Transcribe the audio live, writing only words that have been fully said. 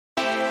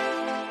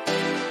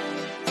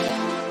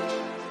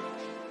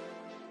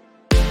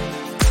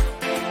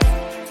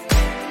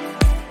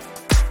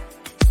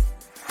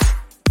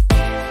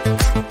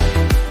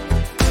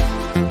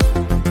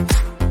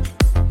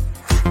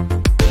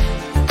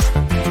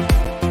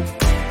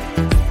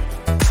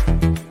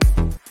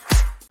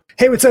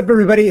Hey, what's up,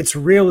 everybody? It's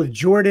Real with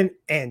Jordan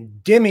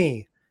and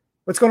Demi.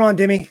 What's going on,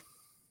 Demi?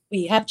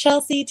 We have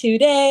Chelsea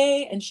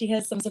today, and she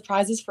has some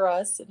surprises for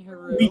us in her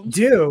room. We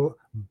do,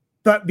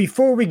 but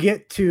before we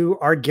get to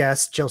our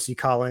guest, Chelsea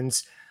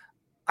Collins,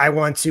 I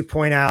want to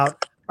point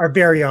out our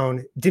very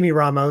own Demi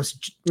Ramos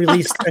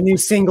released a new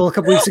single a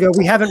couple weeks ago.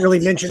 We haven't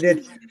really mentioned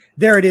it.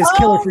 There it is,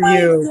 Killer for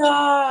You.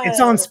 God. It's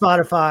on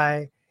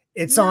Spotify.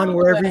 It's on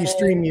wherever you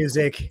stream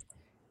music.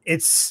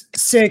 It's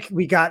sick.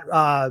 We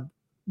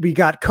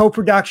got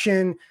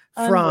co-production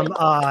from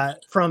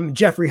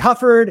Jeffrey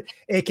Hufford,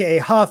 aka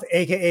Huff,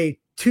 aka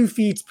 2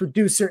 Feet's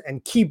producer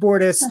and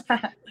keyboardist.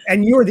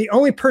 And you're the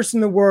only person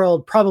in the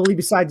world, probably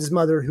besides his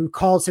mother, who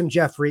calls him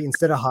Jeffrey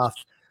instead of Huff.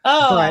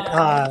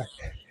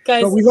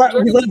 Guys, but we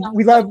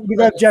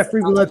love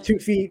Jeffrey. We love 2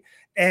 Feet.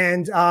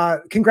 And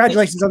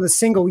congratulations on the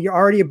single. You're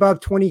already above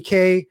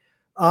 20K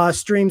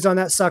streams on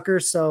that sucker.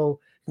 So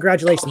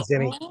congratulations,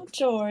 Demi. Oh,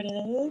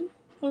 Jordan,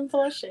 I'm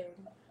blushing.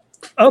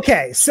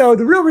 Okay, so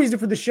the real reason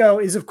for the show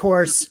is, of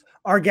course,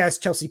 our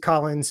guest, Chelsea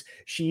Collins.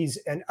 She's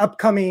an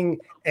upcoming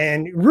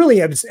and really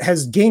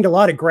has gained a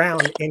lot of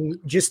ground in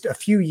just a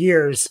few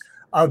years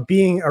of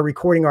being a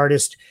recording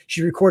artist.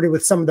 She recorded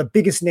with some of the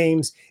biggest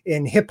names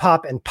in hip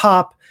hop and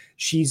pop.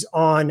 She's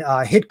on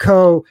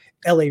Hitco,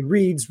 LA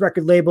Reid's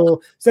record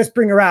label. So let's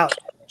bring her out.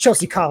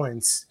 Chelsea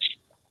Collins,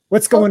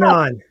 what's going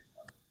on?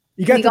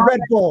 You got the Red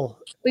Bull.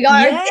 We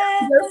got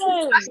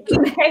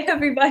Hey,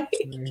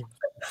 everybody.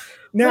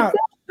 Now,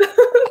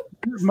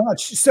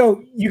 much.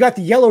 So you got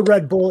the yellow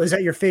Red Bull. Is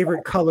that your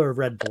favorite color of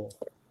Red Bull?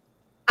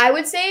 I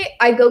would say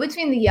I go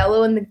between the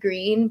yellow and the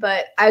green,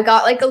 but I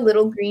got like a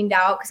little greened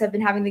out because I've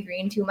been having the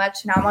green too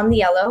much. Now I'm on the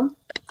yellow.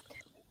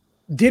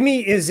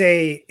 Demi is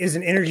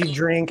an energy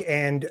drink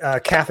and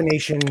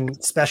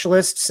caffeination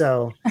specialist.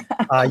 So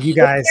you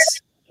guys,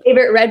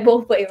 favorite Red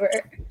Bull flavor?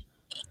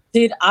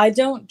 Dude, I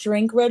don't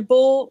drink Red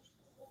Bull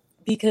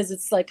because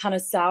it's like kind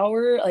of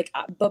sour.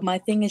 But my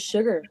thing is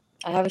sugar.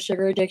 I have a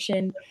sugar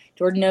addiction.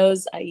 Jordan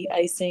knows I eat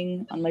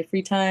icing on my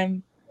free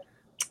time.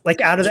 Like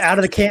out of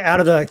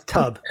the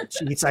tub.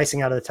 She eats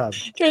icing out of the tub.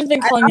 Jordan's been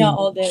calling me out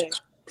all day.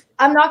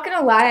 I'm not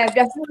gonna lie, I've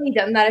definitely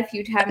done that a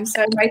few times.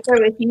 So I'm right there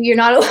with you. You're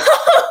not alone.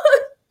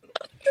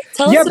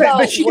 Tell us about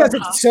but she does it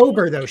happened.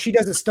 sober though. She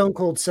does it stone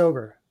cold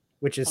sober,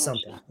 which is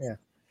something. Yeah.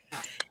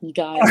 You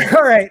guys.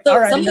 All right.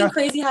 So something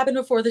crazy happened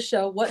before the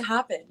show. What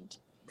happened?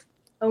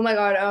 Oh my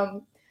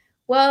god.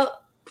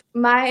 Well,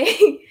 my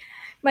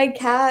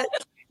cat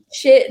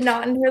shit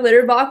not in her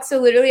litter box. So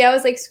literally I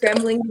was like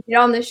scrambling to get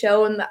on the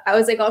show, and I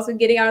was like also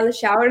getting out of the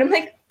shower, and I'm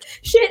like,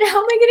 shit, how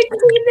am I gonna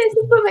clean this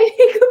and put my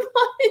makeup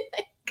on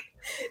it?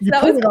 You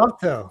pulled it off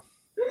though.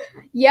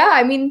 Yeah,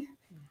 I mean,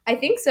 I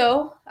think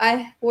so.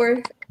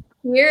 We're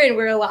here and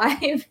we're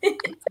alive.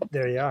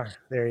 There you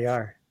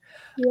are.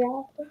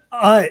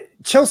 Yeah.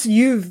 Chelsea,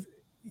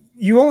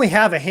 you only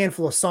have a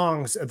handful of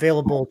songs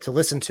available to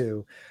listen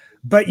to,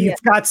 but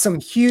you've got some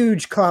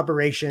huge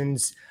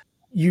collaborations.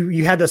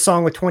 You had the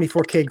song with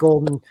 24K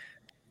Golden,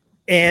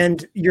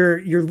 and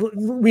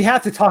we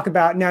have to talk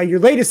about now your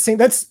latest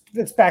single.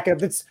 Let's back up.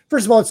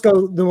 First of all, let's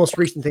go the most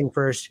recent thing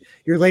first.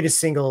 Your latest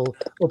single,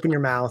 Open Your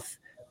Mouth.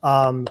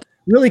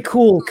 Really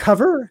cool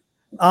cover.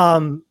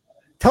 Tell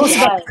us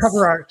about the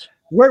cover art.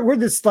 Where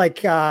this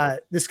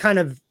this kind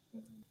of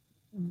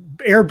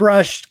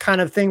airbrushed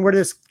kind of thing, where did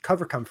this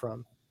cover come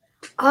from?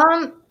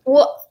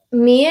 Well,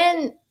 me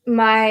and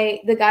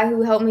the guy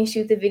who helped me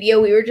shoot the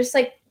video, we were just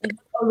like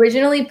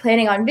originally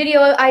planning on video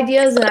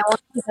ideas, and I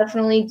wanted to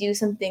definitely do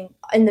something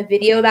in the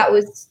video that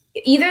was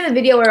either the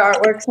video or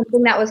artwork,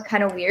 something that was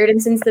kind of weird. And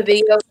since the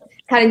video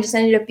kind of just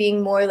ended up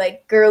being more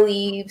like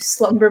girly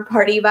slumber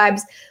party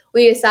vibes,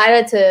 we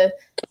decided to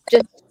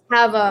just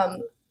have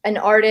an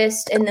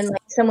artist and then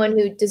like someone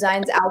who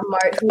designs album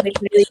art who like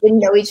really didn't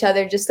know each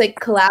other just like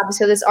collab.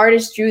 So this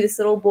artist drew this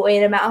little boy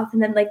in a mouth,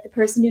 and then like the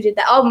person who did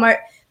the album art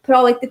put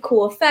all like the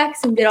cool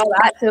effects and did all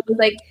that. So it was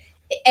like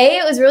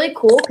it was really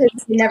cool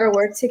because we never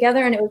worked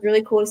together, and it was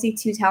really cool to see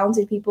 2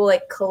 talented people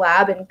like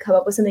collab and come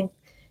up with something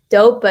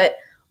dope. But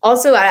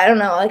also, I don't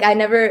know, like I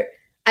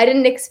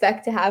didn't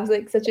expect to have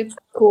like such a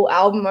cool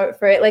album art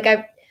for it. Like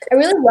I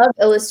really love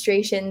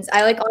illustrations.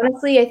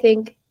 I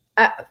think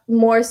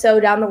more so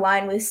down the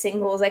line with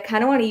singles, I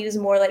kind of want to use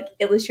more like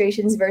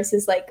illustrations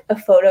versus like a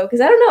photo,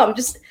 because I don't know,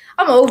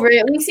 I'm over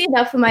it. We see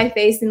enough of my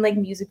face in like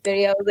music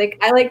videos. Like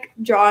I like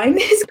drawing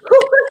this.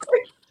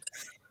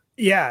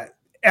 Yeah.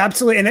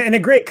 Absolutely. And a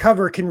great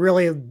cover can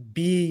really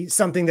be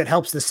something that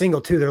helps the single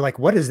too. They're like,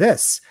 what is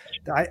this?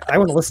 I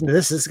want to listen to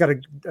this. This has got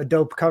a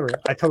dope cover.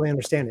 I totally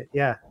understand it.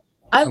 Yeah.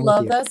 I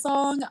love that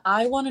song.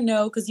 I want to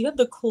know, because you have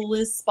the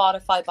coolest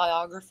Spotify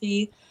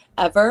biography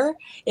ever.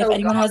 If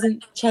anyone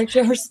hasn't checked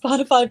your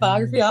Spotify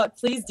biography out,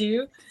 please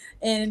do.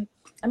 And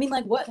I mean,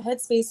 like, what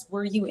headspace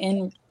were you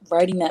in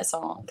writing that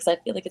song? Because I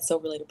feel like it's so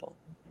relatable.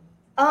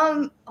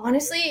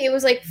 Honestly, it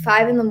was like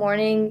 5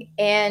 a.m,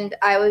 and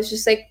I was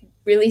just like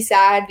really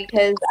sad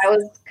because I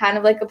was kind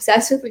of like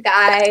obsessed with the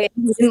guy.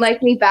 He didn't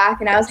like me back,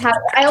 and I almost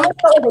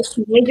felt like a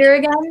teenager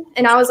again.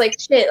 And I was like,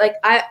 shit, like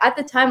at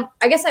the time,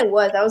 I guess I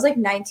was like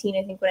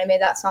 19, I think, when I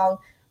made that song.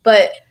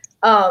 But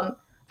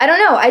I don't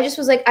know. I just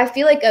was like, I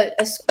feel like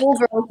a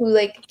schoolgirl who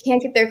like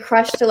can't get their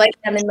crush to like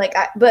them, and like,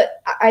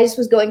 but I just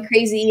was going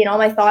crazy, and all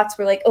my thoughts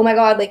were like, oh my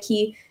god, like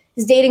he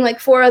is dating like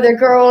 4 other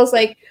girls.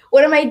 Like,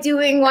 what am I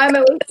doing? Why am I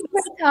wasting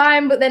my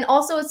time? But then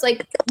also, it's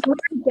like we're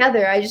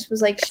together. I just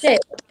was like, shit.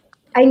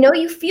 I know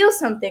you feel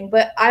something,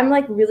 but I'm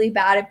like really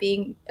bad at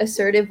being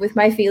assertive with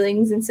my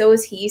feelings, and so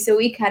is he. So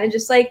we kind of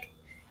just like,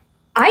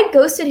 I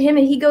ghosted him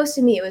and he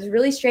ghosted me. It was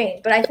really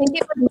strange, but I think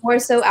it was more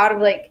so out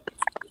of like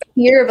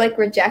fear of like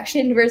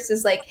rejection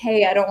versus like,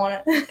 hey, I don't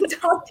want to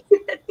talk to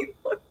you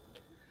anymore.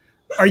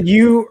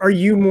 Are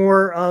you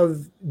more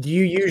of, do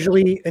you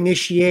usually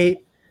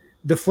initiate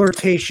the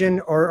flirtation,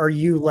 or are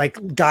you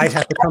like, guys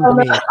have to come to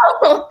me?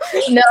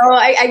 No,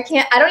 I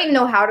can't. I don't even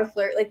know how to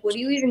flirt. Like, what do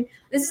you even,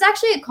 this is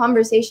actually a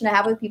conversation I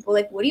have with people.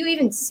 Like, what do you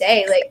even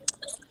say? Like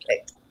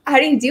how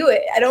do you do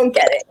it? I don't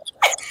get it.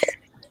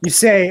 You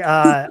say,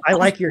 I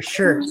like your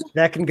shirt.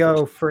 That can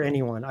go for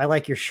anyone. I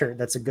like your shirt.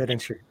 That's a good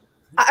answer.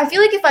 I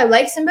feel like if I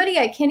like somebody,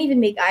 I can't even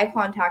make eye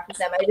contact with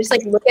them. I just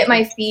like look at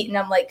my feet and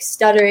I'm like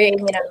stuttering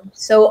and I'm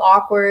so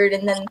awkward.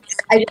 And then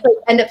I just like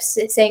end up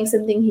saying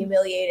something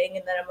humiliating.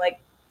 And then I'm like,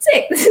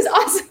 sick, this is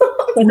awesome.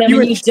 And then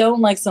when you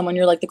don't like someone,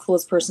 you're like the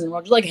coolest person in the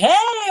world. You're like, hey,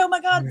 oh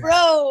my God,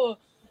 bro.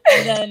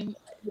 And then,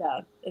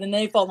 yeah. And then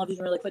they fall in love with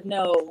you and you're like, but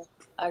no,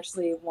 I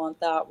actually want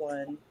that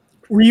one.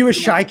 Were you a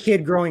shy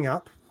kid growing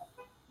up?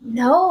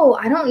 No,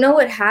 I don't know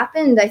what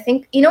happened. I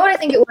think, you know what I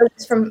think it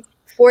was, from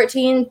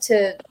 14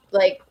 to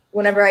like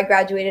whenever I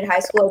graduated high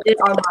school, I did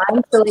it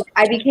online. So like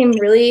I became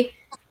really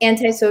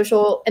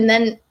antisocial. And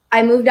then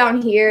I moved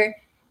down here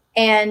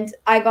and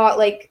I got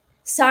like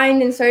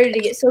signed and started to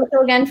get social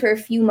again for a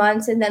few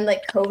months. And then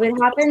like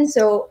COVID happened.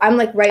 So I'm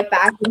like right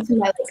back into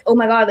my like, oh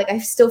my God, like I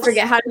still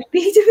forget how to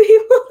speak to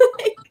people.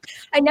 Like,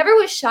 I never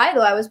was shy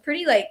though. I was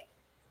pretty like,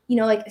 you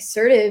know, like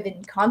assertive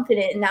and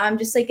confident. And now I'm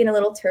just like in a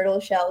little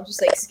turtle shell,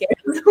 just like scared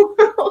of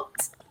the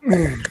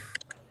world.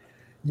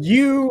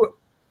 You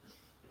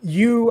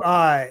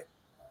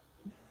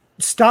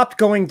stopped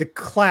going to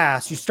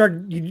class. You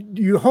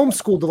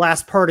homeschooled the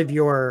last part of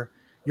your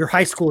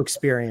high school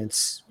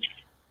experience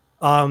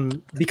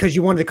because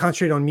you wanted to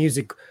concentrate on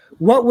music.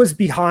 What was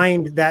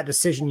behind that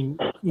decision,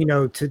 you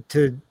know,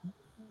 to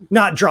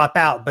not drop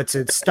out, but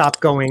to stop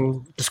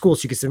going to school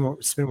so you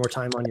could spend more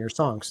time on your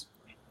songs?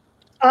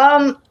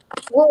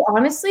 Well,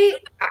 honestly,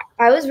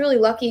 I was really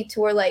lucky to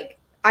where like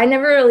I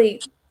never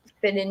really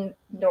been in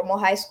normal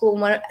high school.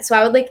 So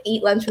I would like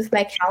eat lunch with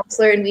my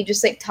counselor and we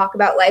just like talk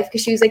about life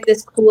because she was like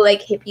this cool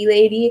like hippie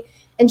lady,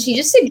 and she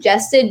just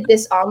suggested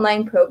this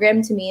online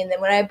program to me. And then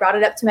when I brought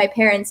it up to my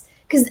parents,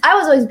 because I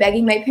was always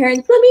begging my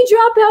parents, let me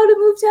drop out and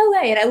move to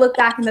LA, and I look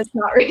back and that's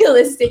not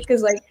realistic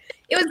because like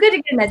it was good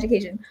to get an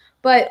education,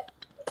 but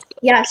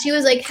yeah, she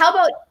was like, how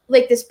about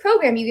like this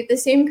program? You get the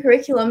same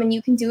curriculum and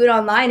you can do it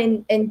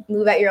online and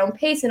move at your own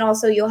pace. And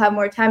also you'll have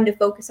more time to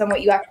focus on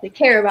what you actually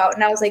care about.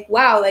 And I was like,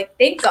 wow, like,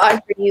 thank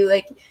God for you.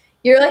 Like,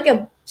 you're like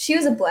she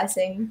was a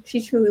blessing.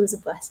 She truly was a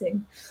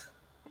blessing.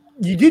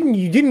 You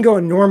didn't go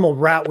a normal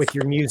route with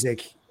your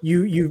music.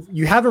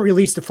 You haven't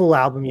released a full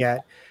album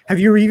yet. Have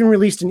you even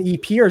released an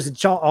EP, or has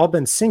it all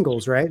been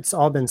singles, right? It's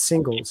all been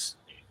singles.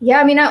 Yeah.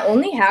 I mean, I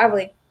only have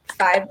like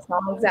 5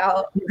 songs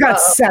out. You've got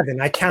 7.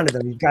 I counted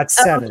them. You've got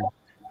 7.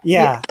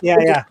 Yeah.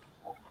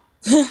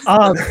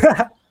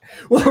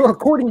 Well,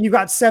 according, you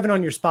got 7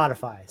 on your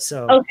Spotify.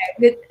 So okay,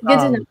 good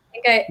to know.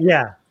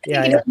 Yeah.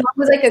 It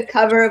was like a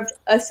cover of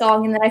a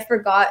song, and then I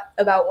forgot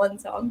about one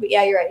song. But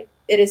yeah, you're right.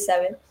 It is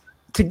 7.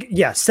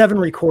 7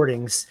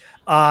 recordings.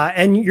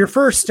 And your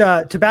first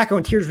 "Tobacco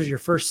and Tears" was your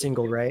first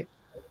single, right?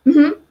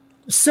 Mm-hmm.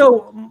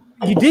 So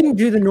you didn't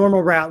do the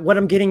normal route. What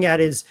I'm getting at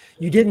is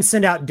you didn't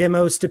send out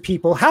demos to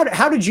people.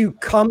 How did you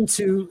come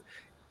to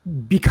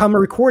become a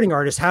recording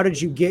artist? How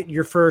did you get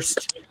your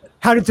first?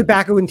 How did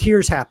 "Tobacco and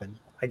Tears" happen?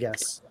 I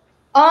guess.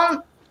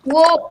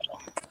 Well,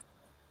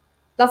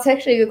 that's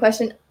actually a good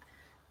question.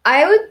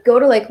 I would go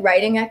to like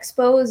writing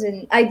expos,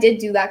 and I did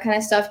do that kind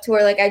of stuff to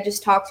where like I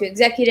just talked to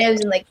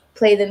executives and like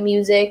play the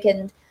music.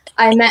 And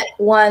I met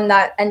one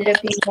that ended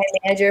up being my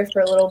manager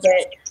for a little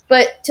bit.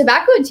 But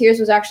 "Tobacco and Tears"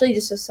 was actually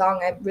just a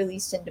song I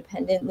released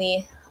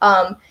independently.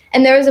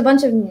 And there was a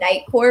bunch of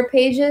Nightcore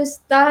pages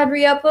that had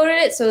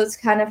re-uploaded it, so it's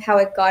kind of how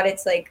it got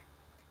its like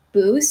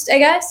boost, I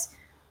guess.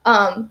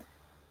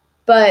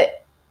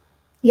 But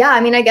yeah,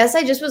 I mean, I guess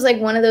I just was like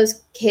one of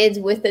those kids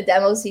with the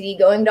demo CD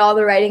going to all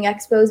the writing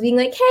expos being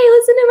like, hey,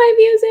 listen to my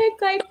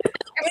music. Like,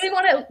 I really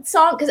want a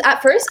song. Because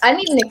at first, I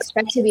didn't even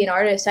expect to be an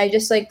artist. I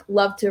just like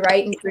love to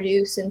write and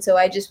produce. And so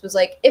I just was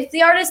like, if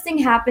the artist thing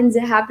happens,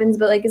 it happens.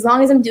 But like, as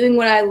long as I'm doing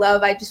what I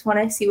love, I just want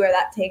to see where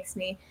that takes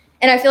me.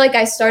 And I feel like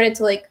I started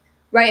to like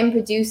write and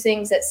produce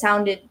things that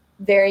sounded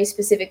very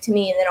specific to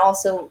me. And then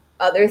also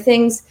other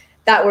things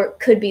that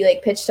could be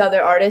like pitched to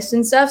other artists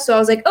and stuff. So I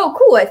was like, oh,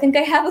 cool. I think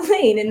I have a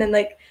lane. And then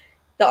like,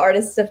 the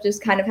artist stuff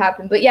just kind of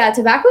happened. But yeah,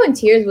 "Tobacco and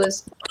Tears"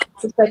 was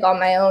just like on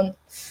my own.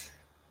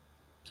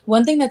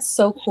 One thing that's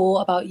so cool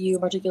about you in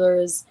particular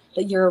is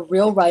that you're a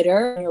real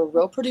writer, you're a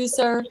real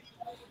producer,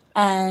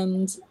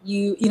 and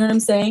you know what I'm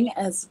saying,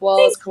 as well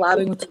as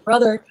collabing with your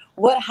brother.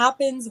 What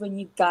happens when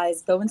you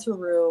guys go into a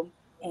room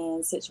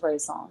and sit to write a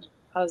song?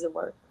 How does it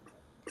work?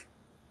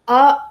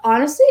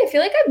 Honestly, I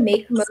feel like I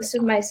make most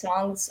of my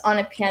songs on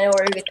a piano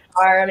or a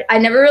guitar. I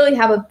never really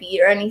have a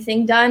beat or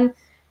anything done.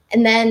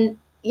 And then,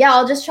 yeah,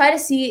 I'll just try to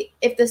see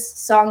if this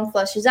song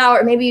flushes out,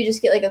 or maybe you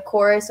just get like a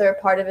chorus or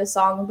a part of a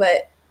song.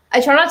 But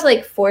I try not to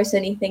like force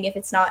anything if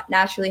it's not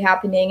naturally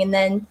happening. And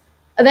then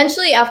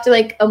eventually, after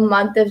like a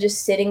month of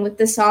just sitting with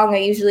the song, I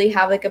usually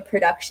have like a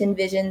production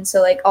vision.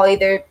 So like I'll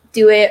either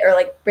do it or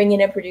like bring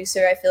in a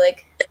producer I feel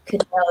like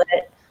could nail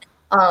it.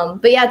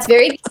 But yeah, it's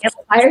very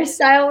campfire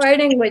style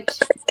writing, which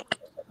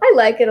I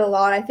like it a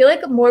lot. I feel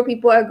like more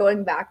people are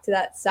going back to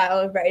that style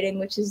of writing,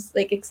 which is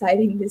like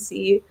exciting to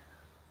see.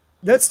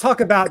 Let's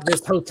talk about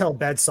this Hotel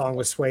Bed song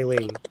with Sway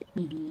Lee.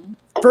 Mm-hmm.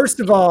 First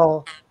of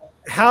all,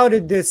 how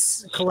did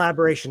this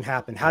collaboration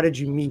happen? How did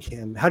you meet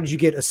him? How did you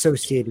get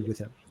associated with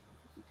him?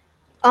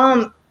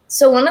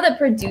 So one of the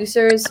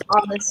producers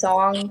on the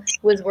song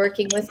was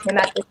working with him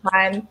at the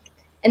time.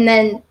 And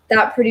then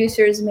that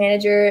producer's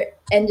manager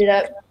ended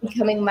up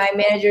becoming my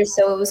manager.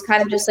 So it was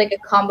kind of just like a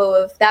combo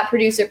of that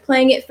producer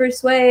playing it for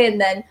Sway, and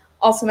then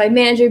also my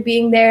manager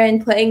being there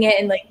and playing it.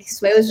 And like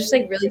Sway was just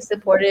like really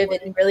supportive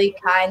and really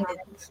kind.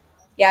 And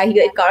yeah,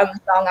 he like got on the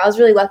song. I was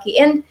really lucky.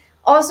 And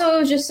also it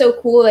was just so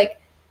cool like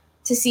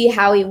to see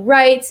how he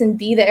writes and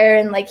be there.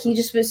 And like he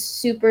just was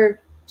super,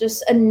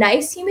 just a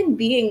nice human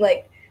being,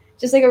 like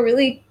just like a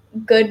really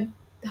good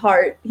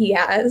heart he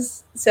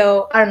has.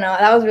 So I don't know,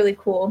 that was really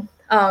cool.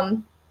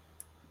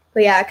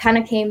 But yeah, it kind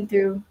of came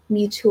through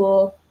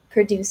mutual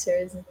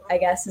producers, I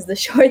guess, is the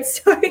short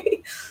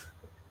story.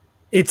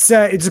 It's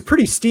a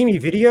pretty steamy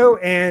video,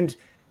 and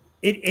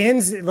it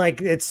ends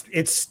like it's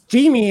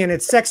steamy and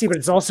it's sexy, but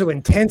it's also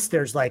intense.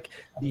 There's like,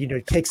 you know,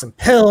 take some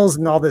pills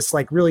and all this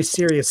like really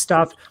serious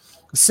stuff.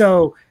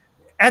 So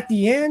at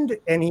the end,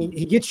 and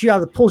he gets you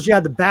pulls you out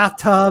of the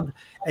bathtub,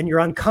 and you're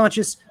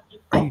unconscious.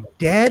 Are you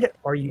dead,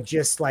 or you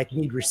just like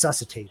need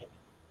resuscitated?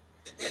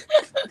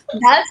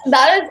 That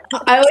is,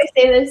 I always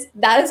say this,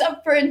 that is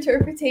up for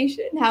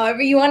interpretation.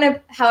 However you want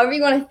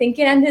to think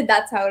it ended,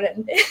 that's how it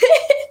ended.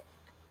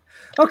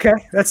 Okay,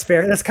 that's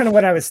fair. That's kind of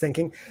what I was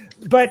thinking.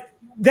 But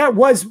that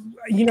was,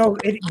 you know,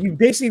 you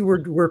basically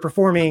were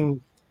performing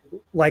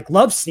like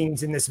love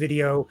scenes in this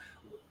video,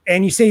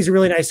 and you say he's a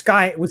really nice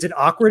guy. Was it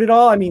awkward at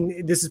all? I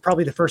mean, this is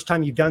probably the first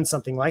time you've done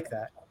something like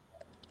that.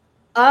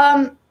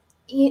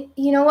 You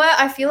know what?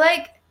 I feel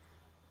like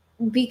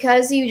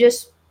because you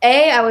just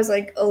I was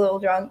like a little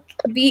drunk.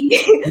 B,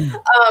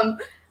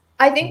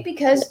 I think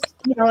because,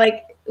 you know,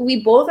 like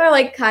we both are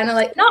like kind of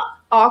like not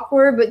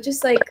awkward, but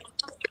just like,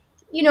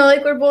 you know,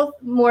 like we're both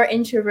more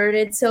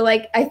introverted. So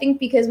like I think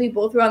because we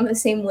both were on the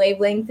same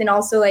wavelength, and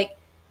also like,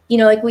 you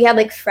know, like we had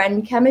like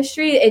friend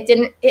chemistry,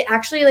 it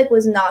actually like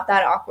was not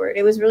that awkward.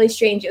 It was really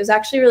strange. It was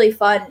actually really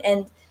fun.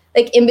 And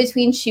like in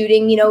between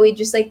shooting, you know, we'd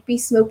just like be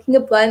smoking a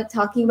blunt,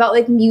 talking about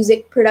like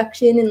music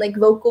production and like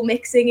vocal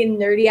mixing and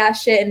nerdy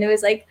ass shit. And it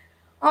was like,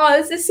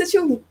 oh, this is such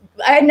a,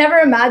 I had never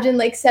imagined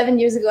like 7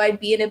 years ago I'd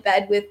be in a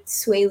bed with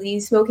Sway Lee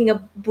smoking a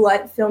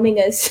blunt, filming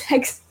a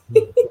sex.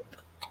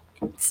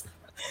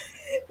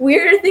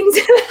 Weirder things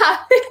have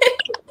happened.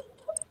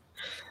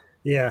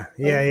 Yeah.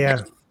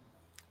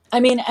 I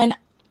mean, and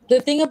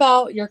the thing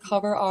about your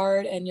cover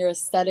art and your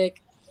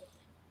aesthetic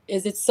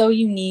is it's so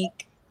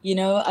unique. You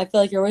know, I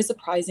feel like you're always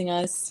surprising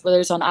us, whether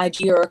it's on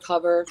IG or a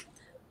cover.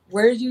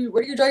 Where do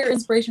you draw your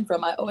inspiration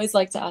from? I always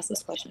like to ask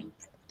this question.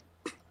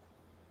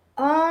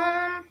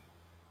 I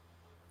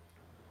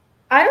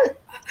don't,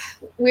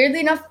 weirdly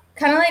enough,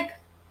 kind of like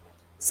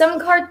some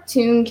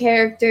cartoon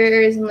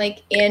characters and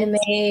like anime,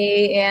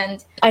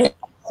 and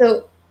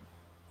so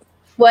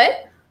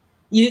what?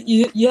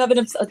 You have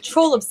a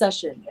troll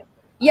obsession.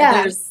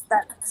 Yeah. There's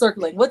that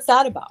circling. What's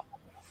that about?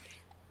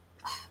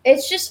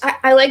 It's just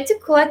I like to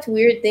collect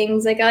weird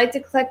things. Like I like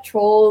to collect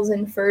trolls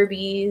and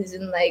Furbies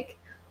and like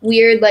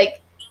weird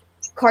like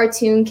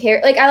cartoon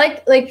character. Like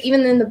I like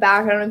even in the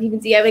back, I don't know if you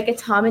can see, I have like a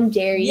Tom and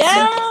Jerry.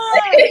 Yeah.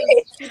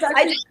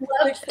 I just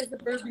love the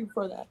Furby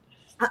for that.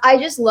 I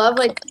just love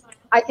like,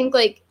 I think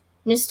like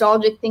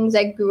nostalgic things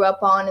I grew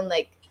up on, and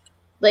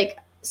like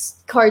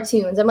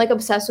cartoons. I'm like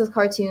obsessed with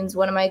cartoons.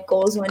 One of my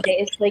goals one day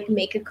is to like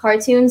make a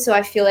cartoon. So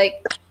I feel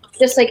like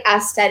just like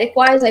aesthetic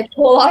wise, I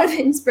pull a lot of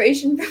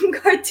inspiration from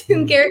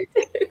cartoon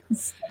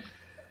characters.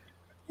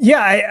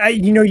 Yeah, I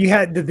you know, you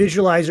had the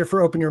visualizer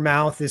for Open Your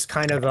Mouth is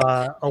kind of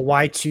a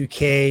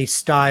Y2K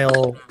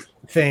style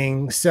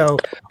thing. So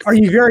are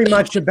you very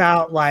much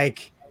about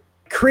like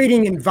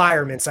creating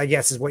environments, I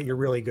guess, is what you're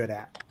really good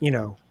at, you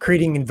know,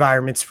 creating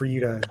environments for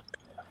you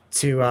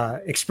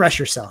to express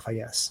yourself, I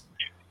guess.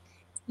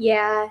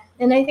 Yeah.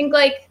 And I think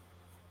like,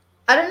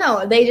 I don't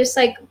know, they just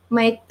like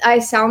I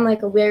sound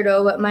like a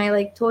weirdo, but my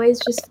like toys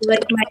just feel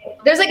like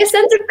there's like a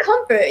sense of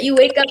comfort. You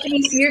wake up and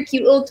you see your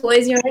cute little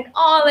toys and you're like,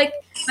 oh, like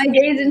my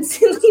day is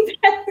instantly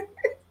better.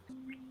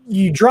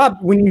 You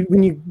dropped when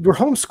you were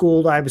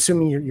homeschooled. I'm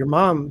assuming your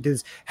mom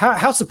does.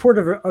 How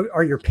supportive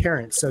are your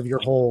parents of your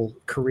whole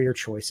career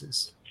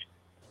choices?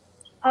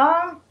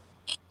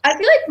 I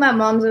feel like my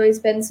mom's always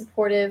been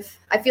supportive.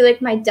 I feel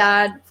like my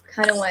dad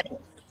kind of went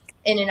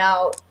in and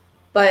out,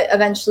 but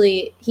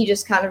eventually he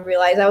just kind of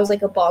realized I was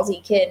like a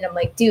ballsy kid, and I'm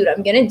like, dude,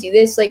 I'm gonna do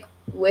this like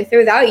with or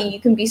without you. You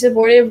can be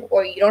supportive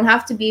or you don't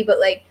have to be, but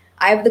like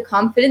I have the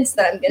confidence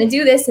that I'm gonna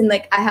do this, and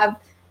like I've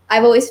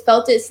always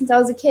felt it since I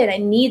was a kid. I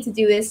need to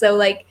do this, so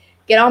like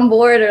get on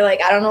board, or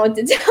like I don't know what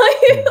to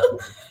tell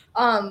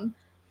you.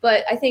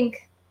 But I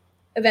think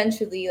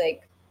eventually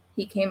like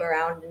he came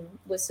around and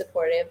was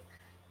supportive.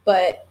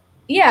 But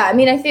yeah, I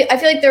mean, I feel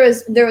like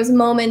there was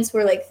moments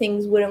where like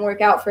things wouldn't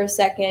work out for a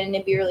second and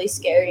it'd be really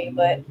scary.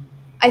 But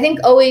I think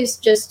always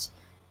just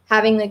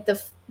having like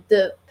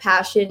the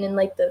passion and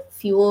like the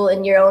fuel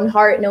in your own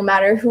heart, no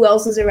matter who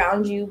else is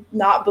around you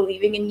not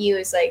believing in you,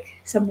 is like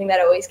something that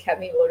always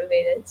kept me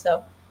motivated.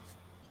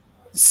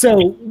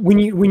 So when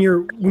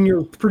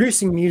you're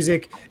producing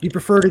music, do you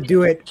prefer to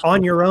do it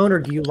on your own, or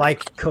do you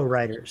like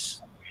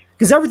co-writers?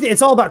 Because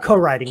it's all about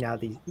co-writing now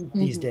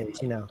these days,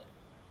 you know.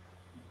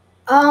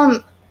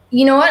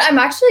 You know what?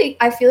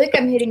 I feel like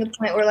I'm hitting a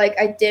point where like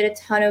I did a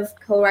ton of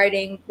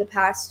co-writing the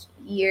past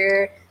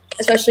year,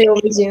 especially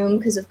over Zoom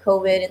because of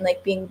COVID and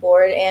like being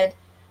bored. And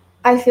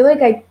I feel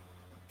like I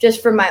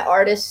just for my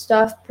artist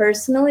stuff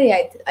personally,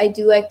 I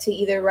do like to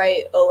either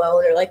write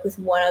alone or like with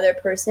one other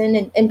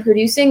person, and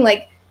producing.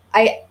 Like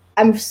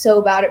I'm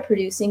so bad at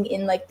producing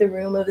in like the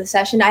room of the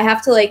session. I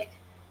have to like,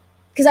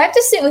 because I have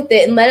to sit with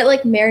it and let it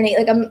like marinate.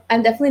 Like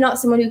I'm definitely not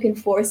someone who can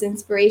force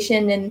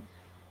inspiration. And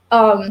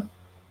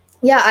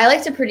yeah, I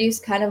like to produce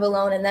kind of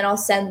alone, and then I'll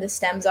send the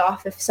stems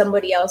off if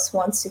somebody else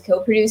wants to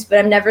co-produce, but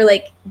I'm never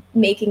like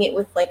making it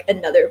with like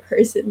another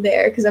person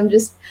there, because I'm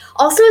just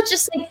also it's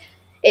just like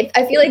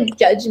I feel like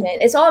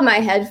judgment. It's all in my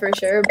head for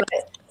sure,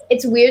 but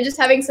it's weird just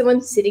having someone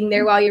sitting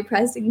there while you're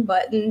pressing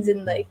buttons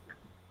and like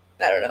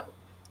I don't know.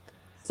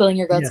 Filling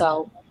your guts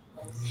out.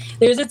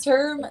 There's a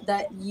term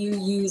that you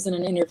use in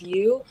an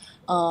interview,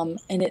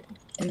 and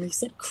you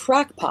said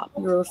crack pop.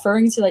 You're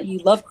referring to that you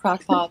love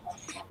crack pop.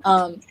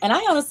 And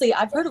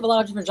I've heard of a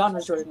lot of different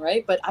genres, Jordan,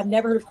 right? But I've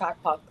never heard of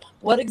crack pop.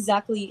 What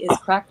exactly is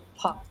crack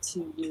pop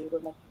to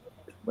you?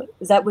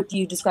 Is that what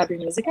you describe your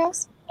music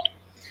as?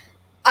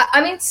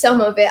 I mean,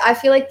 some of it. I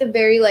feel like the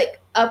very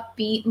like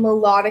upbeat,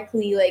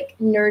 melodically like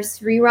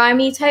nursery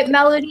rhymey type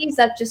melodies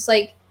that just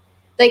like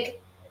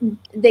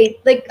they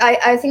like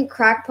I think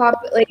crack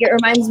pop, like it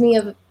reminds me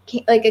of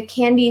like a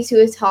candy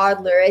to a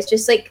toddler. It's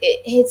just like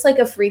it hits like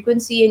a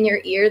frequency in your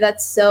ear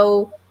that's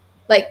so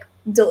like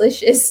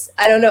delicious.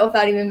 I don't know if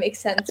that even makes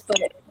sense, but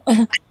I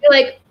feel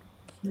like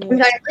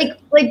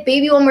like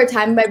Baby One More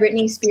Time by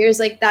Britney Spears,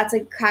 like that's a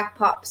crack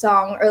pop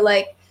song, or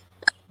like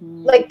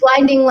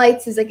Blinding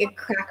Lights is like a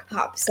crack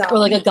pop song, or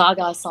like a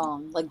Gaga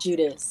song, like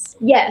Judas.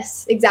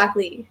 Yes,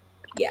 exactly.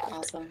 Yeah.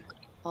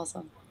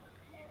 Awesome.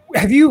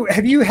 Have you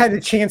had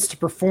a chance to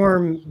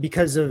perform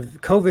because of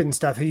COVID and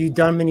stuff? Have you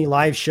done many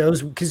live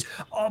shows? Because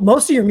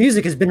most of your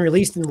music has been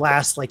released in the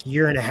last like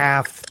year and a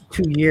half,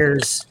 2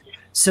 years.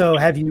 So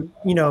have you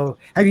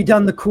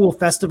done the cool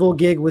festival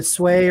gig with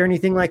Sway or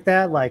anything like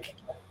that? Like,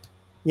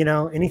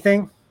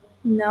 anything?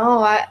 No,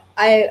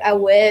 I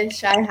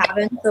wish. I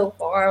haven't so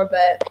far,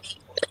 but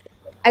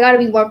I gotta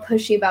be more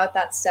pushy about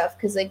that stuff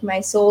because like my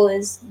soul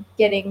is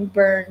getting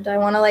burned.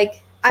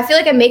 I feel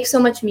like I make so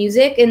much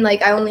music and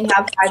like I only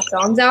have 5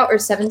 songs out, or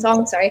 7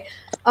 songs, sorry.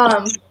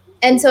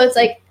 And so it's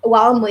like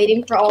while I'm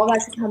waiting for all of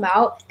that to come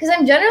out, because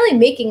I'm generally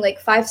making like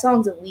 5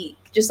 songs a week,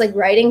 just like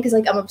writing, because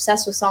like I'm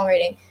obsessed with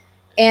songwriting.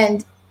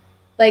 And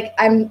like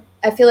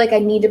I feel like I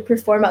need to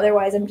perform,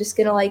 otherwise I'm just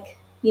gonna like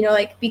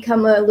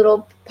become a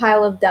little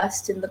pile of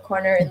dust in the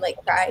corner and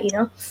like cry,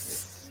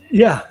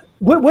 Yeah.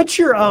 What's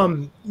your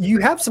you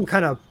have some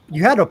kind of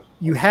you had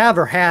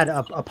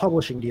a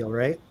publishing deal,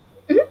 right?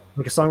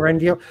 Like a songwriting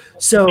deal.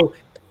 So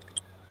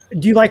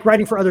do you like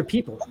writing for other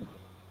people?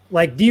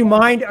 Like, do you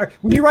mind, or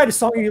when you write a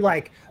song, are you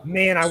like,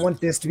 man, I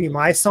want this to be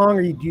my song?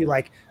 Or do you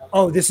like,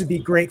 oh, this would be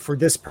great for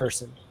this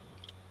person?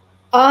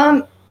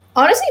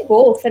 Honestly,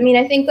 both. I mean,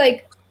 I think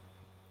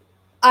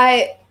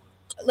I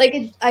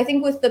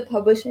think with the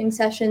publishing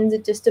sessions,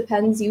 it just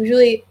depends.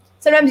 Usually,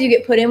 sometimes you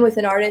get put in with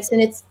an artist,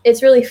 and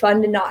it's really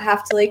fun to not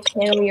have to like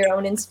channel your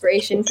own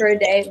inspiration for a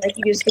day. Like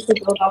you just get to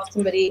build off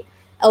somebody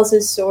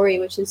else's story,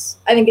 which is,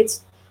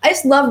 I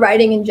just love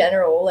writing in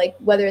general, like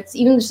whether it's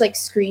even just like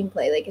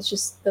screenplay, like it's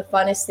just the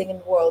funnest thing in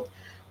the world.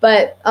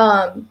 But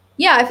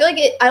yeah, I feel like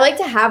I like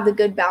to have the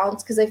good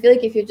balance, because I feel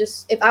like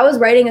if I was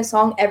writing a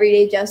song every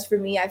day just for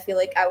me, I feel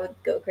like I would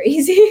go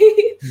crazy.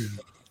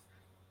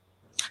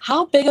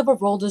 How big of a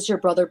role does your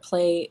brother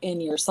play in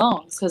your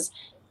songs? Because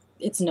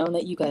it's known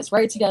that you guys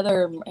write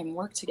together and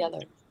work together.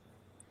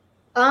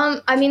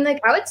 I mean, like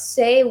I would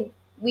say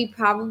we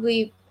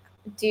probably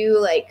do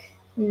like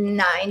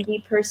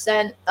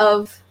 90%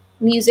 of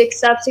music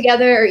stuff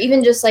together, or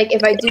even just like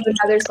if I do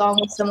another song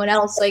with someone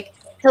else, like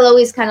he'll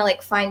always kind of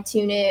like fine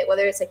tune it,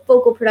 whether it's like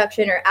vocal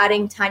production or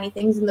adding tiny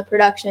things in the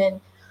production.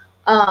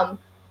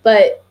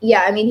 But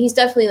yeah, I mean, he's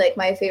definitely like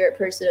my favorite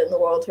person in the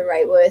world to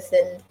write with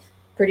and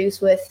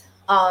produce with.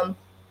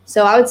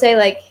 So I would say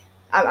like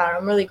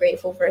I'm really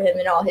grateful for him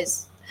and all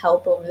his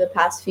help over the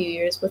past few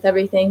years with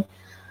everything.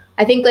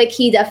 I think like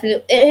he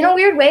definitely, in a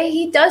weird way,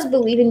 he does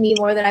believe in me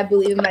more than I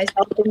believe in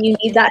myself, and you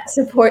need that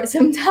support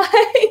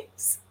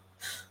sometimes.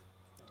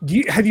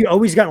 Have you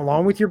always gotten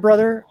along with your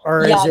brother,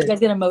 or Yeah, is you it? guys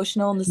get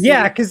emotional in the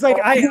Yeah, because like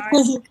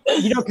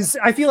because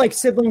I feel like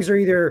siblings are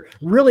either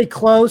really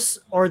close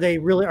or they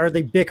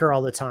bicker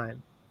all the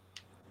time.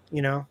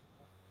 You know.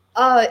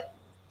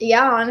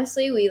 Yeah,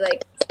 honestly, we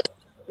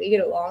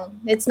get along.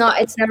 It's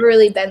never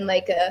really been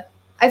like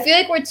I feel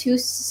like we're too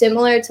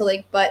similar to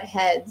like butt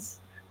heads,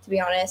 to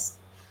be honest.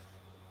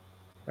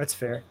 That's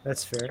fair.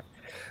 That's fair.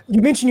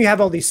 You mentioned you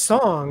have all these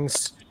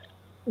songs.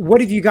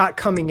 What have you got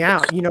coming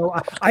out? You know,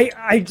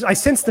 I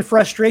sense the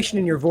frustration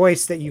in your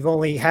voice that you've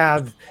only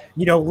have,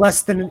 you know,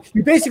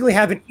 you basically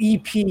have an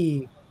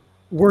EP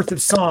worth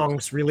of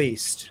songs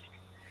released.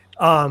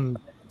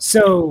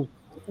 So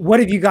what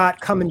have you got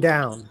coming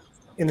down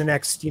in the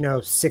next,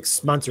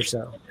 6 months or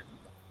so?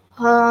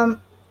 Well,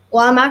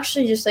 I'm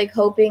actually just like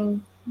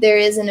hoping there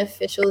is an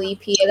official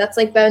EP. That's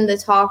like been the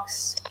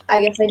talks.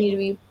 I guess I need to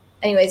be,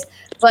 anyways.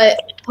 But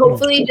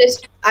hopefully,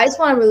 I just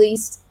want to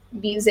release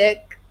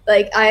music.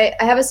 Like I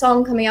have a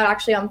song coming out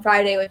actually on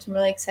Friday, which I'm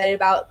really excited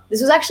about. This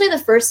was actually the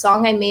first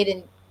song I made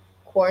in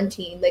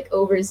quarantine, like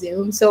over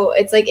Zoom. So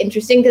it's like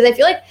interesting because I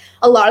feel like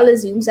a lot of the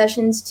Zoom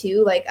sessions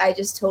too, like I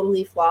just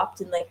totally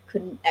flopped and like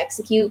couldn't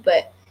execute.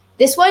 But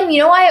this one,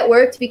 you know why it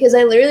worked? Because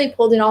I literally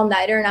pulled an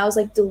all-nighter and I was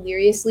like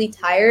deliriously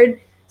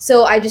tired.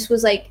 So I just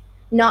was like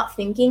not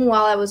thinking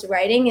while I was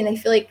writing. And I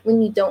feel like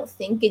when you don't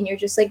think and you're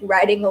just like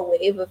riding a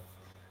wave of,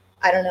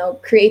 I don't know,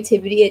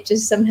 creativity, it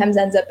just sometimes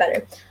ends up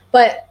better.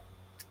 But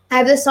I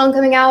have this song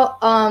coming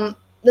out.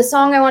 The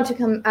song I want to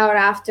come out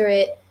after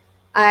it,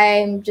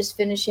 I'm just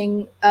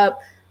finishing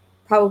up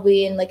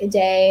probably in like a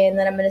day, and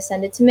then I'm going to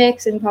send it to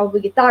mix and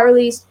probably get that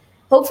released.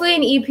 Hopefully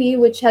an EP,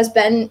 which has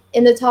been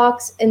in the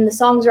talks, and the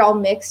songs are all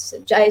mixed.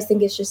 I just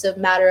think it's just a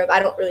matter of, I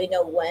don't really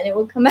know when it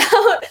will come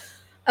out.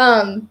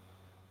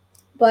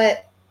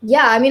 But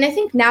yeah, I mean, I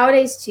think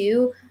nowadays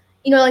too,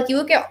 you know, like you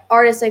look at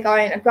artists like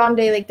Ariana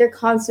Grande, like they're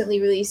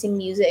constantly releasing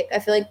music. I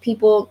feel like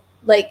people,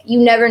 like, you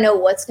never know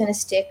what's going to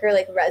stick or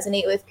like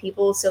resonate with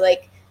people. So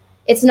like,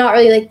 it's not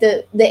really like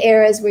the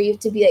eras where you have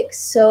to be like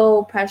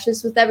so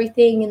precious with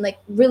everything and like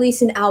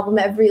release an album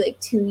every like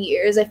 2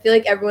 years. I feel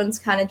like everyone's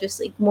kind of just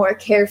like more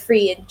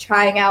carefree and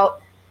trying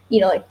out, you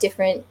know, like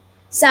different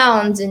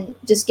sounds and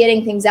just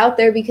getting things out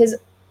there. Because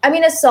I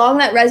mean, a song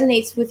that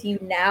resonates with you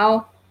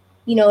now,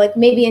 you know, like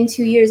maybe in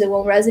 2 years it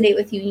won't resonate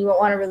with you and you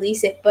won't want to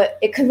release it, but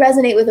it could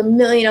resonate with a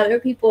million other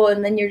people,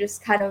 and then you're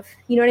just kind of,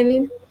 you know what I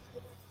mean?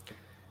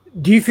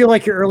 Do you feel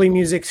like your early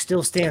music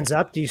still stands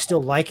up? Do you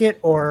still like it?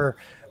 Or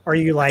are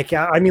you like,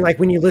 I mean, like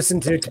when you listen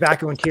to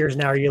Tobacco and Tears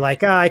now, are you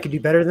like, I could do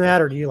better than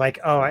that? Or do you like,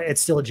 oh,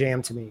 it's still a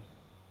jam to me?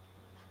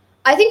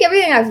 I think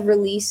everything I've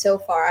released so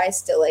far, I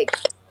still like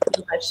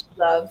pretty much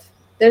love.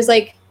 There's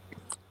like,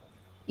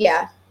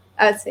 yeah,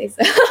 I would say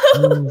so.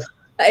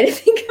 I didn't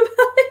think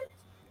about it.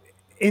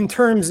 In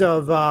terms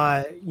of,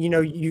 you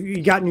know,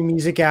 you got new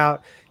music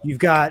out, you've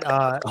got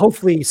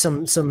hopefully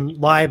some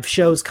live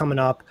shows coming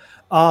up.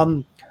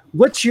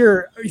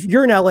 You're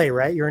in LA,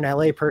 right? You're an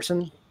LA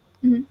person.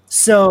 Mm-hmm.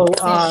 So,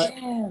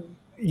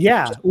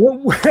 yeah.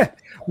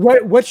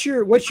 What's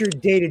your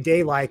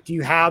day-to-day like? Do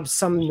you have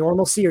some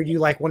normalcy, or do you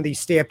like one of these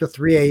stay up to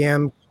 3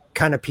 a.m.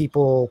 kind of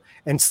people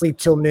and sleep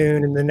till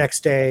noon and the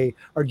next day?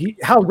 Or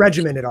how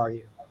regimented are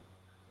you?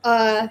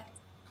 Yeah,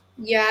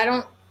 I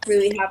don't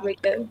really have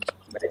like a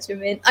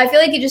regimen. I feel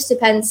like it just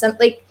depends.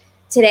 Like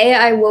today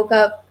I woke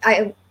up,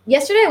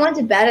 yesterday I went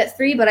to bed at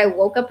 3, but I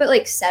woke up at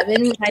like 7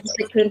 and I just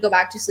like, couldn't go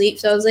back to sleep.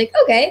 So I was like,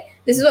 okay,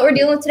 this is what we're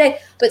dealing with today.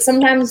 But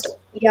sometimes,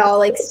 yeah, I'll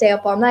like stay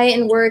up all night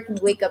and work and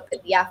wake up in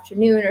the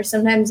afternoon. Or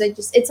sometimes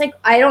it's like,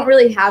 I don't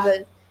really have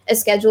a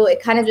schedule.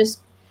 It kind of just,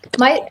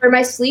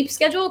 my sleep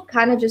schedule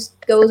kind of just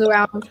goes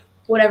around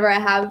whatever I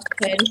have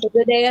planned for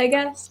the day, I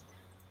guess.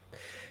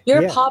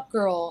 You're a pop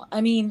girl.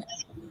 I mean,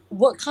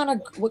 what kind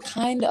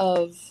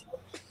of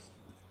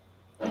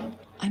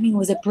I mean,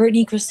 was it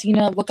Britney,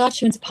 Christina? What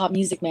got you into pop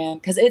music, man?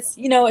 Because it's,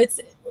 you know, it's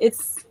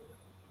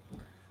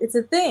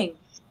a thing.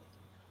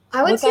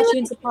 I would what say got like, you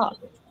into pop?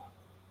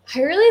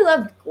 I really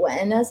loved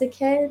Gwen as a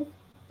kid.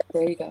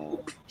 There you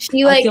go.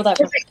 She like,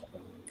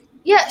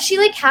 yeah, she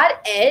like had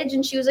edge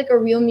and she was like a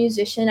real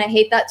musician. I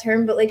hate that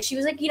term, but like she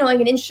was like, you know, like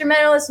an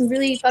instrumentalist and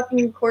really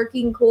fucking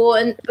quirky and cool.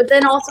 And but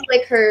then also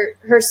like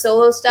her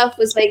solo stuff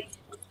was like,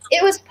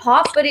 it was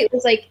pop, but it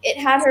was like it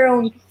had her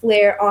own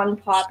flair on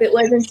pop. It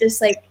wasn't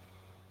just like,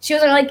 she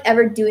wasn't like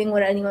ever doing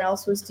what anyone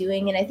else was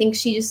doing. And I think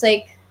she just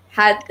like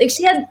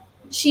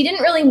she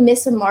didn't really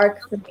miss a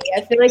mark for me.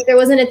 I feel like there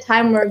wasn't a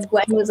time where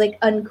Gwen was like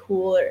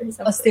uncool or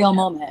something. A stale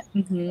moment.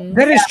 Mm-hmm.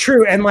 That is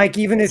true. And like,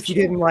 even if you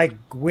didn't like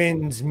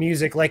Gwen's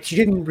music, like she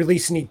didn't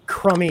release any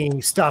crummy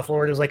stuff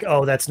or it was like,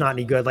 oh, that's not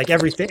any good. Like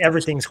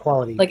everything's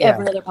quality. Like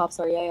every other pop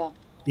star.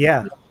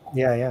 Yeah.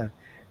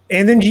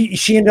 And then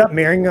she ended up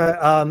marrying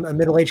a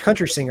middle-aged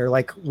country singer,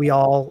 like we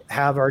all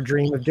have our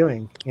dream of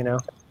doing, you know?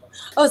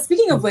 Oh,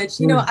 speaking of which,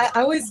 you know, I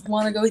always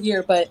want to go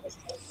here, but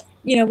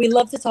we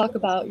love to talk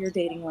about your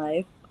dating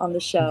life on the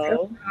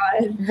show.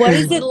 God. What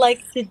is it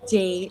like to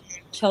date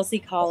Chelsea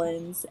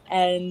Collins?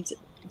 And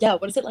yeah,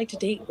 what is it like to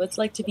date? What's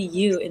it like to be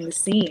you in the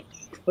scene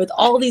with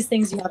all these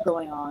things you have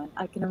going on?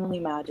 I can only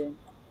imagine.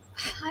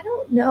 I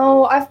don't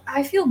know.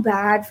 I feel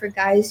bad for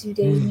guys who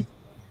date me.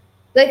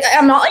 Like,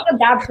 I'm not like a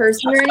bad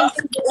person or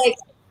anything,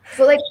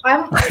 but like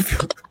I'm.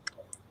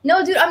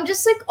 No, dude, I'm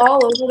just like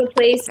all over the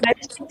place, and I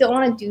just like, don't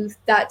want to do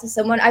that to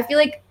someone. I feel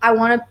like I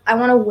want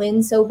to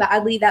win so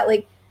badly that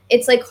like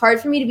it's like hard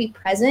for me to be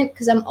present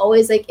because I'm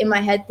always like in my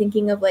head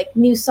thinking of like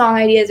new song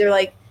ideas or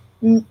like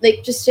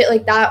just shit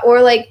like that,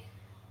 or like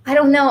I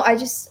don't know.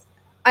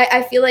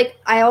 I feel like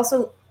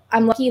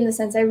I'm lucky in the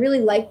sense I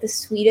really like the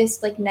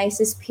sweetest, like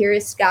nicest,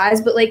 purest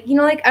guys, but like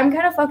like I'm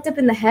kind of fucked up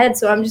in the head,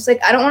 so I'm just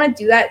like I don't want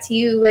to do that to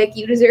you. Like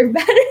you deserve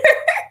better.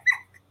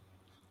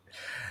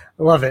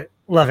 Love it.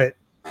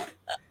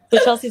 So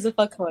Chelsea's a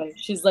fuckboy.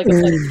 She's like a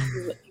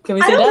fuck. Can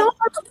we say that?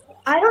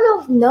 I don't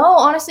know. No,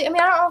 honestly, I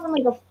mean, I don't know if I'm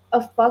like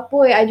a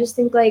fuckboy. I just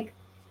think like,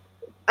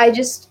 I'm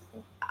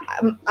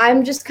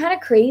just kind of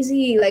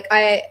crazy. Like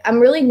I'm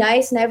really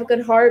nice and I have a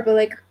good heart, but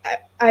like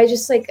I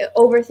just like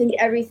overthink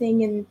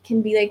everything and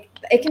can be like,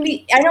 it can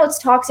be. I know it's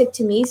toxic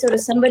to me. So to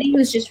somebody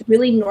who's just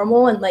really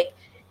normal and like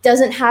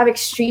doesn't have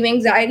extreme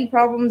anxiety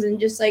problems and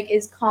just like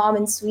is calm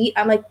and sweet,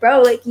 I'm like,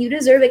 bro, like you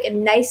deserve like a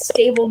nice,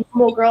 stable,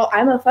 normal girl.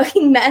 I'm a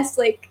fucking mess.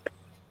 Like.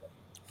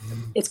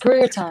 It's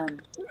career time.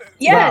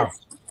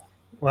 Yes.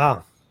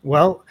 Wow.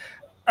 Well,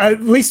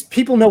 at least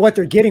people know what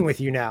they're getting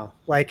with you now.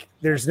 Like,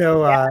 there's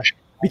no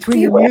between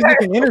your music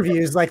and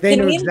interviews, like they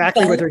know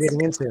exactly what they're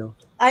getting into.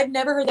 I've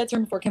never heard that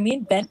term before. Can we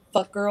invent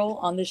fuck girl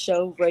on the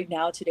show right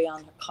now today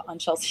on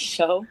Chelsea's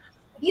show?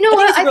 You know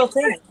what? It's a real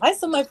thing.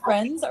 Some of my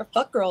friends are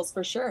fuck girls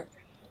for sure.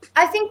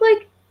 I think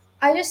like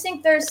I just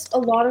think there's a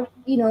lot of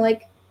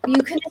like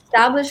you can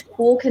establish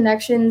cool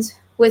connections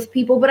with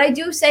people, but I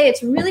do say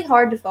it's really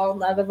hard to fall in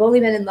love. I've only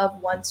been in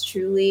love once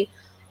truly,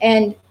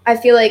 and I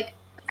feel like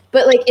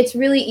but like it's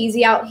really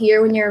easy out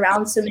here when you're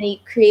around so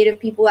many creative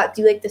people that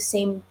do like the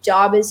same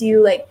job as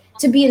you, like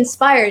to be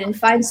inspired and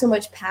find so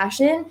much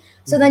passion.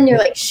 So then you're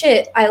like,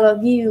 shit, I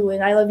love you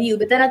and I love you,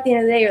 but then at the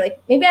end of the day you're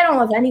like, maybe I don't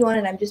love anyone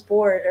and I'm just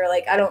bored, or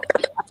like I don't.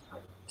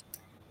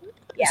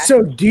 Yeah.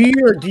 So do you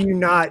or do you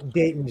not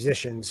date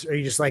musicians? Are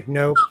you just like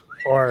nope?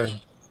 Or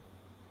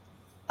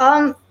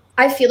I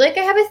feel like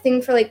I have a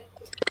thing for like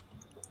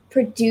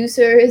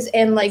producers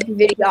and like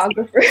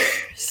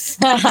videographers.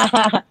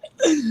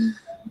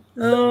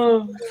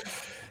 Oh,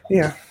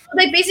 yeah.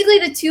 Like basically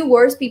the two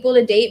worst people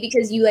to date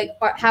because you like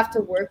have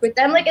to work with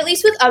them. Like at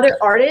least with other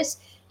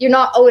artists, you're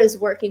not always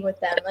working with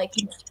them. Like,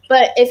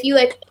 but if you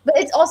like, but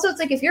it's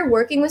like if you're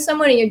working with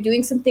someone and you're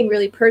doing something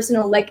really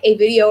personal, like a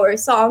video or a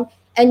song,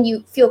 and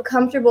you feel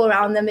comfortable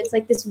around them, it's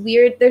like this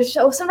weird. There's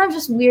sometimes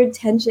just weird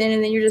tension,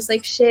 and then you're just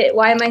like, shit,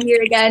 why am I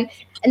here again?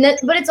 And then,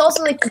 but it's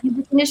also like the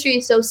music industry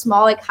is so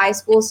small, like high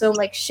school. So I'm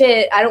like,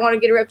 shit, I don't want to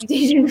get a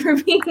reputation for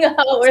being a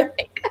hoe or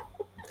like.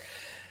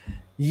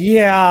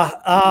 Yeah,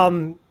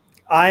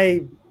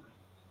 I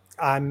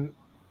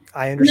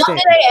understand.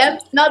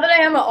 Not that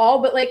I am at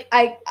all, but like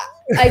I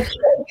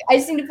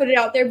just need to put it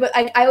out there. But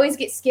I always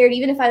get scared,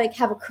 even if I like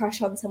have a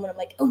crush on someone. I'm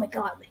like, oh my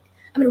god, like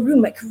I'm gonna ruin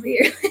my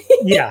career.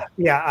 yeah.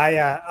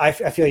 I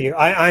feel you.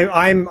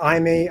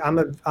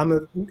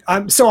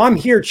 I'm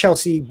here,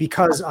 Chelsea,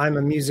 because I'm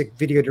a music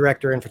video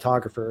director and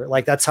photographer.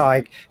 Like that's how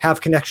I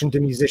have connection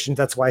to musicians.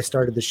 That's why I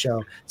started the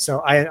show. So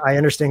I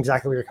understand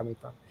exactly where you're coming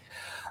from.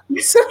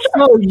 So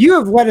you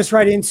have led us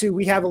right into,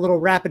 we have a little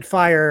rapid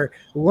fire,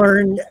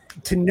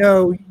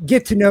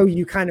 get to know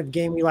you kind of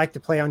game we like to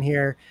play on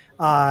here.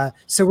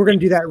 So we're going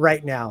to do that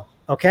right now.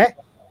 Okay.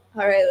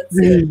 All right, let's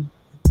do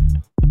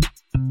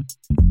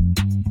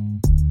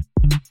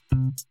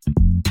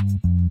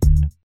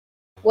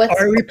it.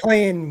 Are we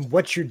playing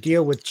What's Your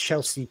Deal with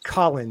Chelsea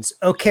Collins?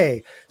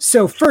 Okay.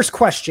 So first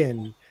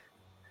question,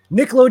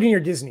 Nickelodeon or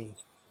Disney?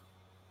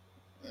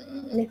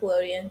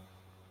 Nickelodeon.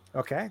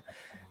 Okay.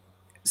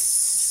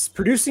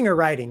 Producing or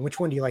writing, which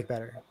one do you like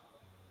better?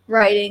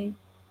 Writing.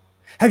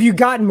 Have you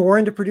gotten more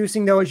into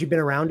producing though as you've been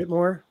around it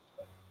more?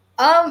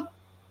 I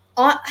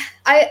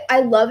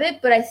love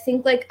it, but I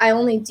think like I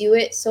only do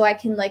it so I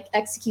can like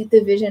execute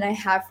the vision I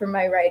have for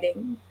my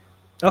writing.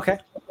 Okay,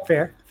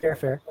 fair.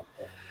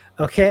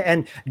 Okay,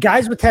 and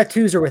guys with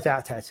tattoos or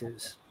without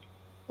tattoos?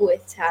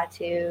 With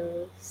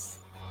tattoos,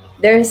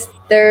 they're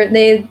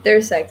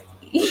sexy.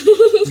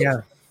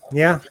 Yeah.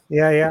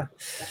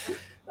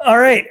 All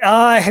right.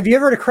 Have you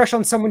ever had a crush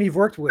on someone you've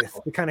worked with?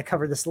 We kind of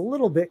covered this a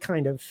little bit,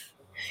 kind of.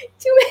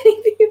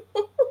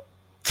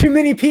 Too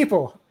many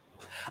people.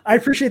 I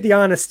appreciate the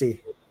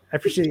honesty. I'm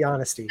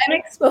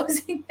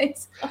exposing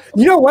myself.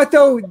 You know what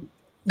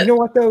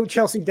though,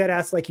 Chelsea,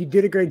 deadass, like you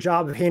did a great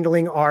job of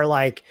handling our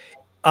like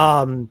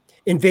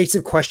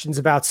invasive questions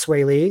about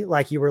Sway Lee.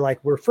 Like you were like,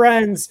 we're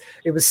friends.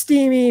 It was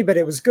steamy, but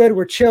it was good.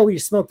 We're chill. You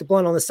smoked the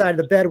blunt on the side of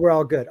the bed. We're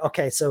all good.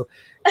 Okay. So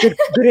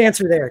good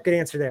answer there. Good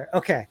answer there.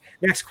 Okay.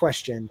 Next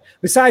question.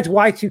 Besides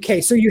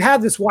Y2K. So you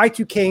have this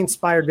Y2K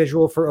inspired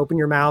visual for Open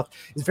Your Mouth.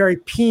 It's very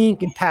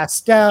pink and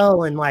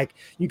pastel. And like,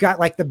 you got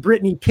like the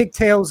Britney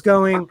pigtails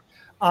going.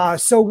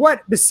 So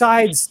what,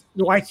 besides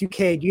the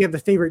Y2K, do you have a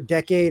favorite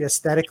decade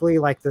aesthetically,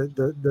 like the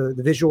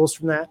visuals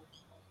from that?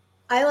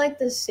 I like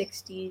the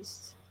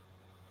 60s.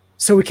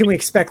 So can we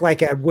expect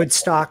like a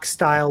Woodstock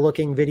style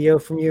looking video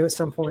from you at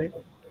some point?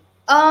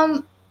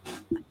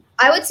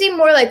 I would say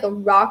more like a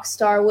rock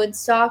star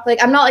Woodstock.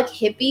 Like I'm not like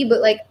hippie,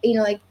 but like, you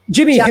know, like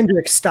Jimi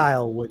Hendrix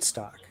style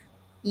Woodstock.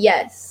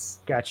 Yes.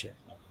 Gotcha.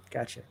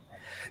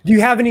 Do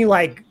you have any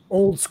like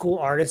old school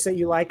artists that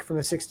you like from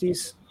the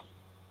 60s?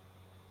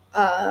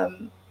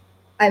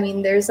 I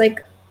mean, there's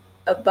like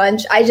a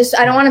bunch. I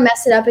don't want to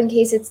mess it up in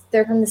case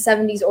they're from the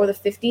 70s or the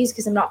 50s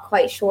because I'm not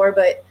quite sure.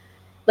 But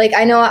like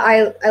I know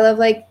I love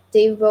like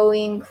Dave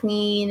Bowie and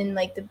Queen and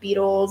like the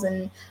Beatles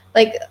and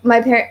like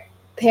my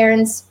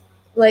parents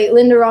like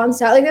Linda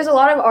Ronstadt. Like there's a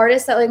lot of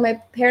artists that like my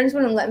parents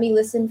wouldn't let me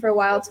listen for a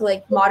while to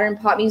like modern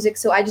pop music,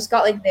 so I just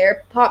got like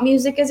their pop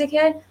music as a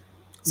kid.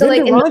 So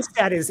Linda like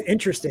Ronstadt is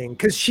interesting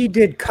because she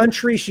did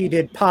country, she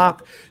did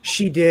pop,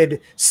 she did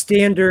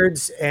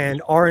standards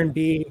and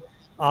R&B,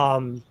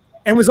 and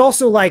was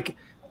also like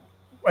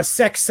a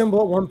sex symbol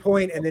at one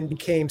point and then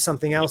became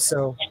something else.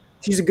 So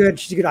she's a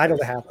good idol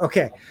to have.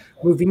 Okay,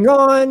 moving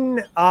on.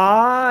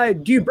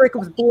 Do you break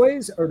up with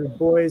boys or do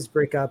boys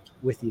break up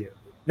with you?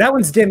 That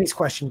one's Demi's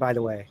question, by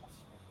the way,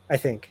 I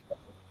think.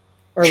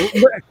 Or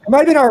it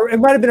might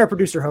have been our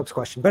producer Hope's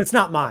question, but it's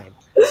not mine.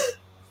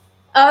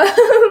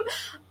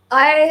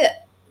 I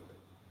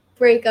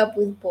break up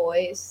with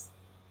boys,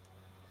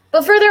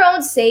 but for their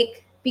own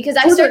sake, because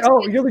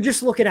you're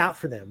just looking out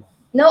for them.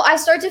 No, I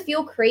start to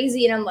feel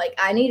crazy, and I'm like,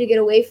 I need to get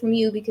away from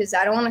you because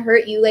I don't want to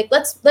hurt you. Like,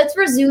 let's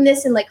resume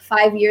this in like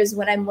 5 years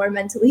when I'm more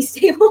mentally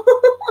stable.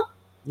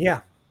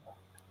 Yeah,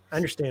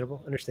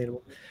 understandable.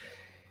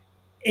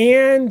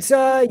 And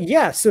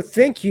so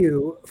thank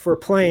you for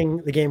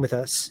playing the game with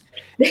us,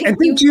 and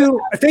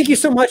thank you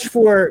so much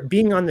for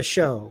being on the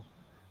show.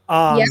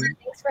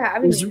 Thanks for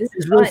having me. It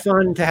was really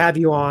fun to have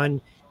you on,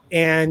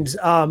 and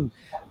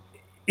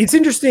it's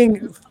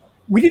interesting.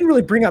 We didn't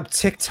really bring up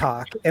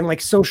TikTok and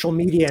like social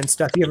media and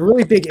stuff. You have a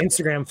really big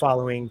Instagram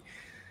following.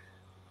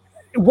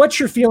 What's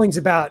your feelings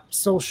about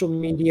social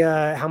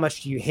media? How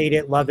much do you hate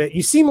it, love it?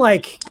 You seem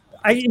like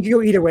I can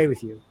go either way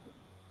with you.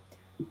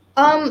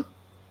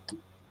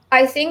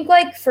 I think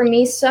like for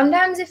me,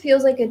 sometimes it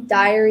feels like a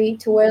diary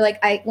to where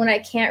like when I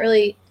can't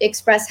really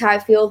express how I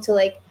feel to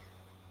like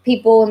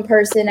people in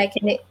person, I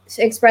can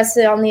express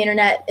it on the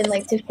internet and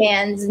like to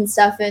fans and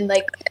stuff and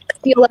like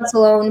feel less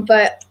alone.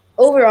 But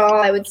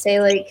overall, I would say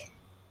like,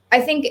 I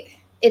think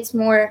it's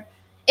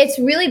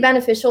really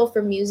beneficial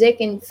for music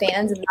and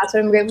fans, and that's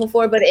what I'm grateful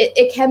for, but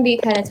it can be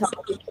kind of tough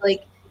with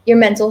like your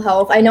mental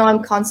health. I know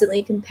I'm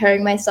constantly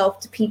comparing myself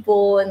to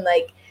people and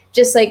like,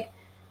 just like,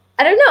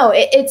 I don't know.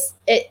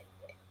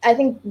 I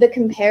think the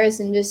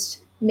comparison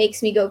just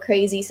makes me go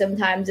crazy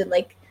sometimes. And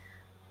like,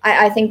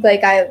 I think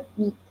like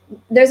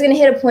there's going to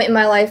hit a point in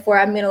my life where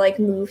I'm going to like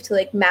move to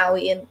like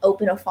Maui and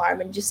open a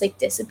farm and just like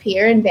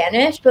disappear and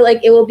vanish. But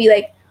like, it will be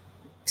like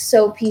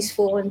so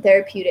peaceful and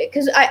therapeutic.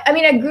 Cause I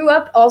mean, I grew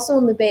up also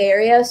in the Bay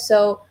Area.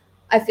 So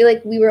I feel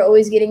like we were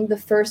always getting the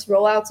first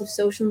rollouts of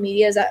social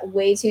medias at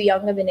way too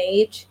young of an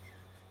age.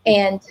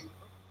 And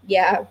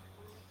yeah.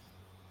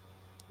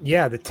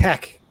 Yeah. The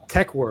tech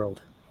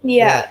world.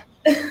 Yeah.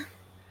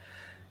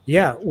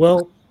 Yeah.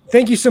 Well,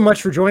 thank you so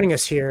much for joining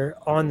us here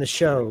on the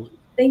show.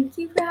 Thank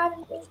you for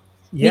having me.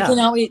 Yeah. We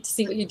cannot wait to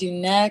see what you do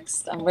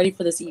next. I'm ready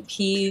for this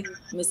EP,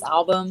 this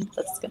album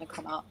that's going to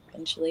come out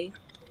eventually.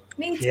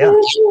 Me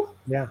too.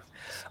 Yeah.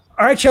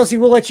 All right, Chelsea,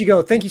 we'll let you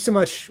go. Thank you so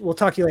much. We'll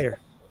talk to you later.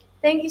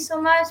 Thank you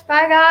so much.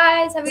 Bye,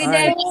 guys. Have a good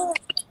day.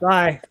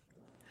 Bye.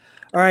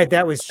 All right,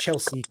 that was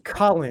Chelsea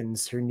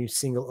Collins. Her new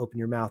single, Open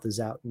Your Mouth, is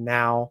out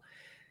now.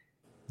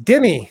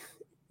 Demi,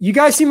 you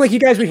guys seem like you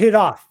guys would hit it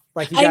off.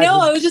 Like I know.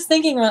 I was just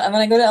thinking when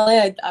I go to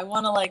LA, I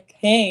want to like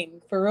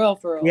hang for real.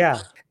 Yeah.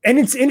 And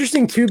it's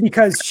interesting too,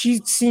 because she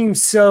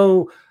seems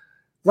so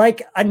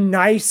like a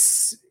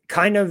nice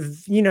kind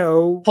of,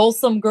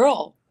 wholesome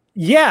girl.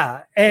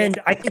 Yeah. And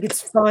I think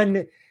it's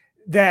fun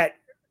that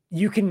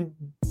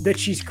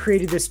she's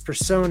created this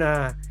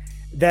persona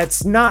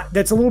that's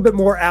a little bit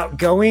more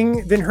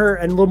outgoing than her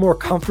and a little more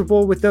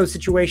comfortable with those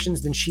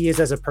situations than she is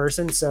as a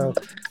person. So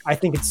I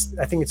think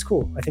it's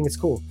cool. I think it's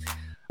cool.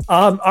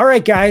 All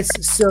right, guys.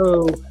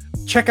 So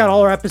check out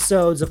all our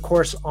episodes, of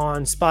course,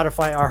 on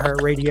Spotify,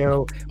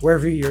 iHeartRadio,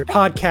 wherever your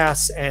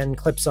podcasts, and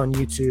clips on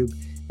YouTube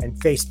and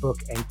Facebook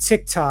and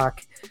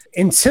TikTok.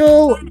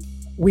 Until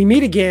we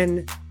meet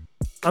again,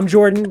 I'm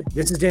Jordan.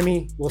 This is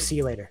Demi. We'll see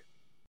you later.